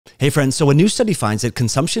Hey friends, so a new study finds that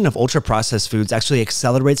consumption of ultra-processed foods actually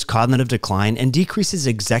accelerates cognitive decline and decreases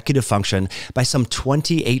executive function by some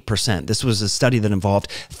 28%. This was a study that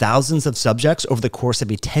involved thousands of subjects over the course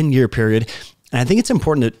of a 10-year period. And I think it's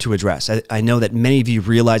important to address. I know that many of you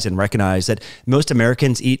realize and recognize that most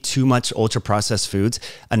Americans eat too much ultra-processed foods.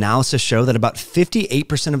 Analysis show that about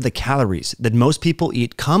 58% of the calories that most people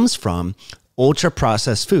eat comes from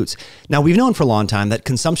ultra-processed foods. Now, we've known for a long time that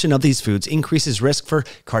consumption of these foods increases risk for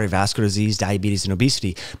cardiovascular disease, diabetes, and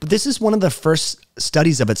obesity. But this is one of the first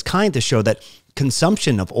studies of its kind to show that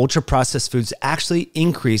consumption of ultra-processed foods actually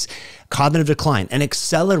increase cognitive decline and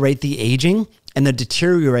accelerate the aging and the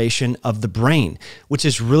deterioration of the brain, which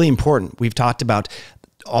is really important. We've talked about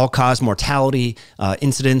all-cause mortality,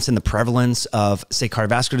 incidence and the prevalence of, say,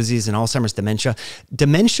 cardiovascular disease and Alzheimer's dementia.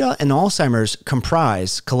 Dementia and Alzheimer's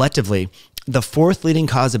comprise collectively the fourth leading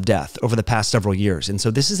cause of death over the past several years. And so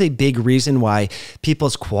this is a big reason why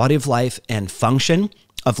people's quality of life and function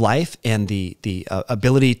of life and the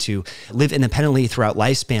ability to live independently throughout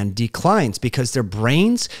lifespan declines because their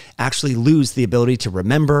brains actually lose the ability to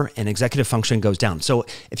remember and executive function goes down. So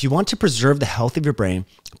if you want to preserve the health of your brain,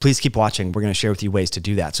 please keep watching. We're going to share with you ways to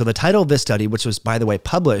do that. So the title of this study, which was, by the way,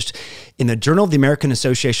 published in the Journal of the American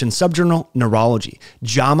Association Subjournal Neurology,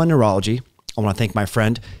 JAMA Neurology. I want to thank my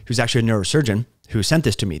friend who's actually a neurosurgeon who sent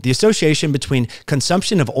this to me. The association between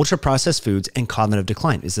consumption of ultra-processed foods and cognitive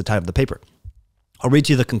decline is the title of the paper. I'll read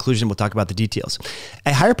you the conclusion. We'll talk about the details.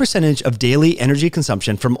 A higher percentage of daily energy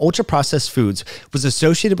consumption from ultra-processed foods was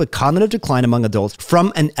associated with cognitive decline among adults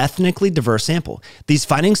from an ethnically diverse sample. These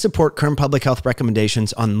findings support current public health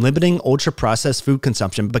recommendations on limiting ultra-processed food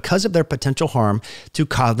consumption because of their potential harm to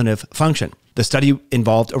cognitive function. The study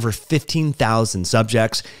involved over 15,000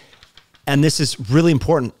 subjects. And this is really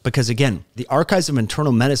important because, again, the Archives of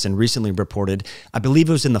Internal Medicine recently reported, I believe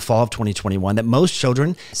it was in the fall of 2021, that most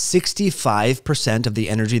children, 65% of the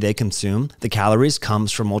energy they consume, the calories,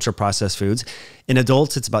 comes from ultra-processed foods. In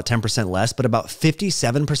adults, it's about 10% less, but about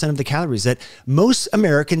 57% of the calories that most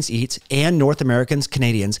Americans eat and North Americans,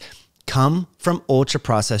 Canadians, come from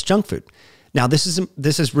ultra-processed junk food. Now, this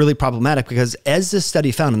is really problematic because as this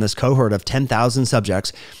study found in this cohort of 10,000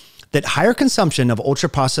 subjects, that higher consumption of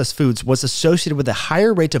ultra-processed foods was associated with a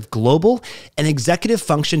higher rate of global and executive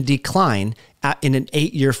function decline in an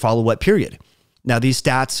 8-year follow-up period. Now, these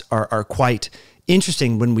stats are quite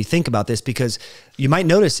interesting when we think about this because you might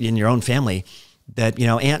notice in your own family that, you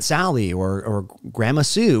know, Aunt Sally or Grandma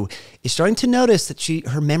Sue is starting to notice that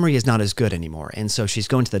her memory is not as good anymore. And so she's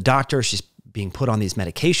going to the doctor, she's being put on these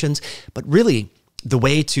medications, but really, the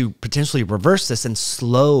way to potentially reverse this and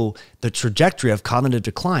slow the trajectory of cognitive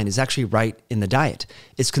decline is actually right in the diet.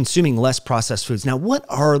 It's consuming less processed foods. Now, what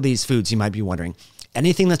are these foods, you might be wondering?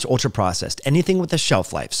 Anything that's ultra-processed, anything with a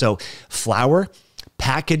shelf life. So flour,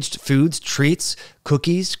 packaged foods, treats,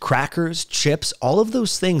 cookies, crackers, chips, all of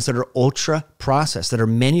those things that are ultra-processed, that are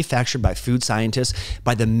manufactured by food scientists,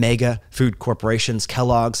 by the mega food corporations,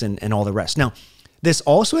 Kellogg's and all the rest. Now, this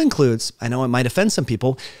also includes, I know it might offend some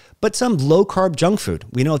people, but some low-carb junk food.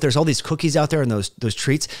 We know if there's all these cookies out there and those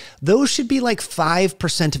treats, those should be like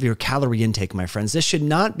 5% of your calorie intake, my friends. This should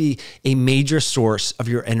not be a major source of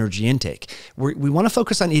your energy intake. We want to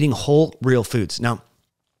focus on eating whole, real foods. Now,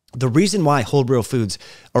 the reason why whole, real foods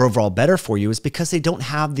are overall better for you is because they don't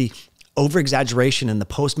have the over-exaggeration and the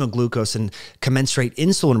post-meal glucose and commensurate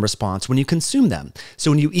insulin response when you consume them.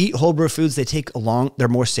 So when you eat whole real foods, they're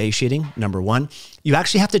more satiating, number one. You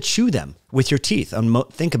actually have to chew them with your teeth.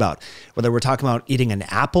 Think about whether we're talking about eating an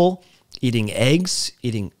apple, eating eggs,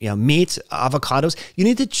 eating meat, avocados. You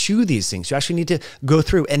need to chew these things. You actually need to go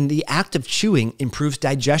through. And the act of chewing improves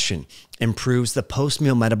digestion, improves the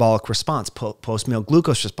post-meal metabolic response, post-meal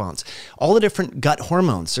glucose response, all the different gut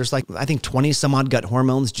hormones. There's like, I think 20 some odd gut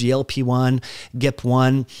hormones, GLP-1,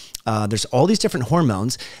 GIP-1. There's all these different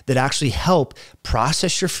hormones that actually help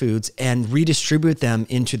process your foods and redistribute them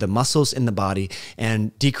into the muscles in the body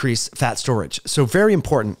and decrease fat storage. So very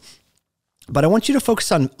important. But I want you to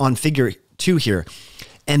focus on figure 2 here.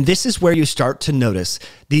 And this is where you start to notice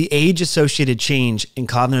the age-associated change in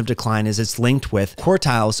cognitive decline as it's linked with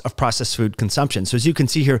quartiles of processed food consumption. So as you can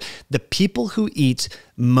see here, the people who eat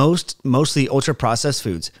mostly ultra-processed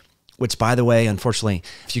foods, which, by the way, unfortunately,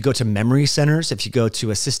 if you go to memory centers, if you go to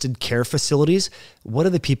assisted care facilities, what are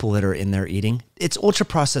the people that are in there eating? It's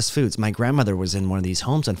ultra-processed foods. My grandmother was in one of these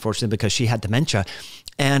homes, unfortunately, because she had dementia.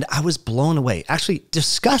 And I was blown away, actually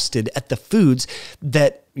disgusted at the foods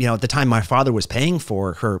that, at the time my father was paying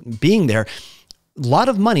for her being there, a lot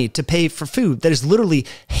of money to pay for food that is literally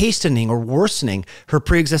hastening or worsening her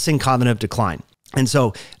pre-existing cognitive decline. And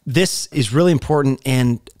so this is really important.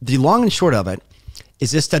 And the long and short of it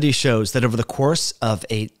is this study shows that over the course of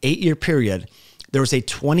an 8-year period, there was a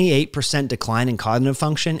 28% decline in cognitive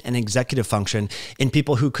function and executive function in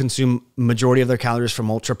people who consume majority of their calories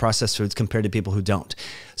from ultra-processed foods compared to people who don't.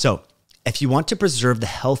 So if you want to preserve the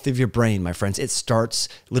health of your brain, my friends, it starts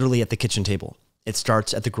literally at the kitchen table. It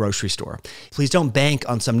starts at the grocery store. Please don't bank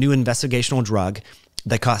on some new investigational drug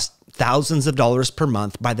that costs thousands of dollars per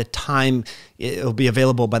month by the time it'll be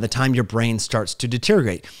available, by the time your brain starts to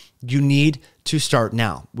deteriorate. You need to start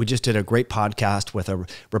now. We just did a great podcast with a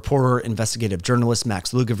reporter, investigative journalist,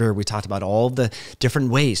 Max Lugavere. We talked about all the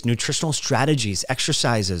different ways, nutritional strategies,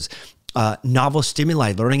 exercises, novel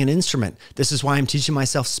stimuli, learning an instrument. This is why I'm teaching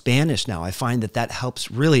myself Spanish now. I find that that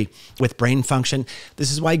helps really with brain function.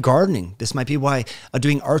 This is why gardening, this might be why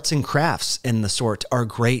doing arts and crafts and the sort are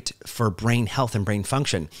great for brain health and brain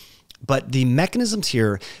function. But the mechanisms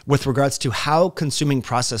here with regards to how consuming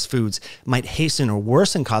processed foods might hasten or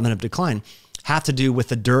worsen cognitive decline have to do with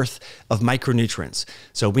the dearth of micronutrients.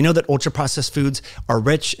 So we know that ultra-processed foods are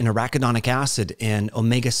rich in arachidonic acid and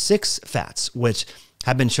omega-6 fats, which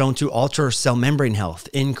have been shown to alter cell membrane health,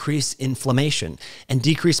 increase inflammation, and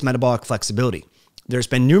decrease metabolic flexibility. There's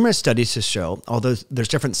been numerous studies to show, although there's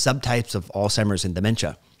different subtypes of Alzheimer's and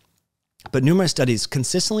dementia, but numerous studies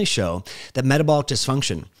consistently show that metabolic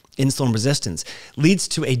dysfunction, insulin resistance, leads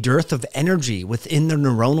to a dearth of energy within the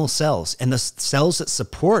neuronal cells and the cells that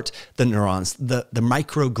support the neurons, the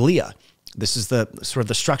microglia. This is the sort of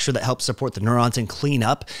the structure that helps support the neurons and clean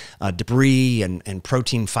up debris and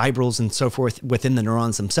protein fibrils and so forth within the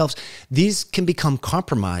neurons themselves. These can become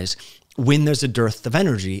compromised when there's a dearth of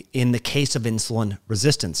energy in the case of insulin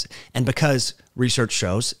resistance. And because research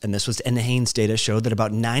shows, and this was NHANES data, showed that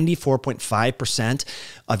about 94.5%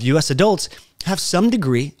 of US adults have some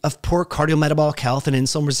degree of poor cardiometabolic health and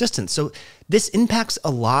insulin resistance. So this impacts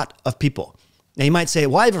a lot of people. Now you might say,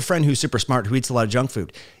 well, I have a friend who's super smart who eats a lot of junk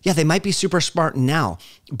food. Yeah, they might be super smart now,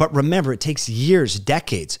 but remember, it takes years,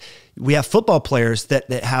 decades. We have football players that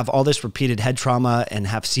have all this repeated head trauma and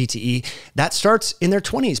have CTE. That starts in their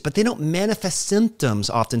 20s, but they don't manifest symptoms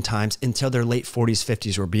oftentimes until their late 40s,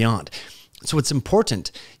 50s, or beyond. So it's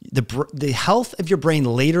important. The health of your brain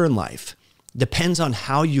later in life depends on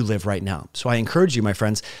how you live right now. So I encourage you, my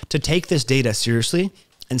friends, to take this data seriously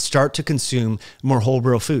and start to consume more whole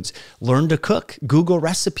real foods. Learn to cook, Google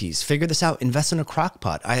recipes, figure this out, invest in a crock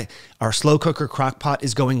pot. Our slow cooker crock pot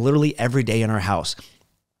is going literally every day in our house.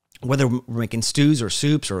 Whether we're making stews or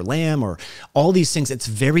soups or lamb or all these things, it's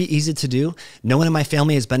very easy to do. No one in my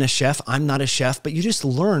family has been a chef. I'm not a chef, but you just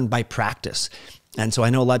learn by practice. And so I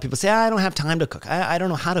know a lot of people say, I don't have time to cook. I don't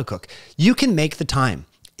know how to cook. You can make the time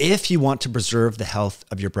if you want to preserve the health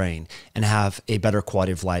of your brain and have a better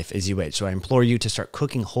quality of life as you age. So I implore you to start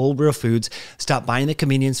cooking whole real foods, stop buying the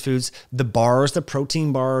convenience foods, the bars, the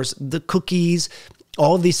protein bars, the cookies,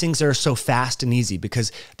 all of these things that are so fast and easy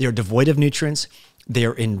because they are devoid of nutrients.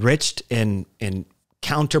 They're enriched in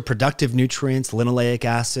counterproductive nutrients, linoleic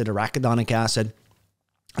acid, arachidonic acid,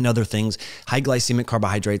 and other things, high glycemic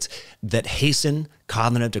carbohydrates that hasten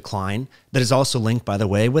cognitive decline that is also linked, by the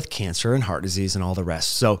way, with cancer and heart disease and all the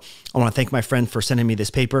rest. So I want to thank my friend for sending me this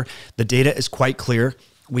paper. The data is quite clear.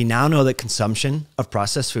 We now know that consumption of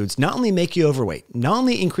processed foods not only make you overweight, not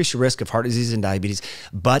only increase your risk of heart disease and diabetes,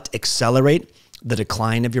 but accelerate the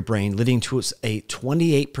decline of your brain, leading to a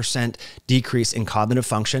 28% decrease in cognitive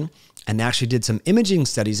function. And they actually did some imaging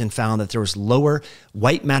studies and found that there was lower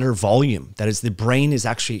white matter volume. That is, the brain is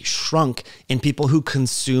actually shrunk in people who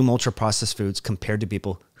consume ultra-processed foods compared to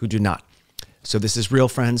people who do not. So this is real,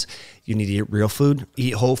 friends. You need to eat real food,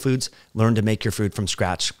 eat whole foods, learn to make your food from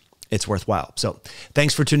scratch. It's worthwhile. So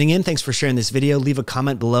thanks for tuning in. Thanks for sharing this video. Leave a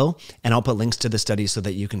comment below, and I'll put links to the study so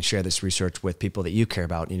that you can share this research with people that you care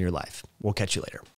about in your life. We'll catch you later.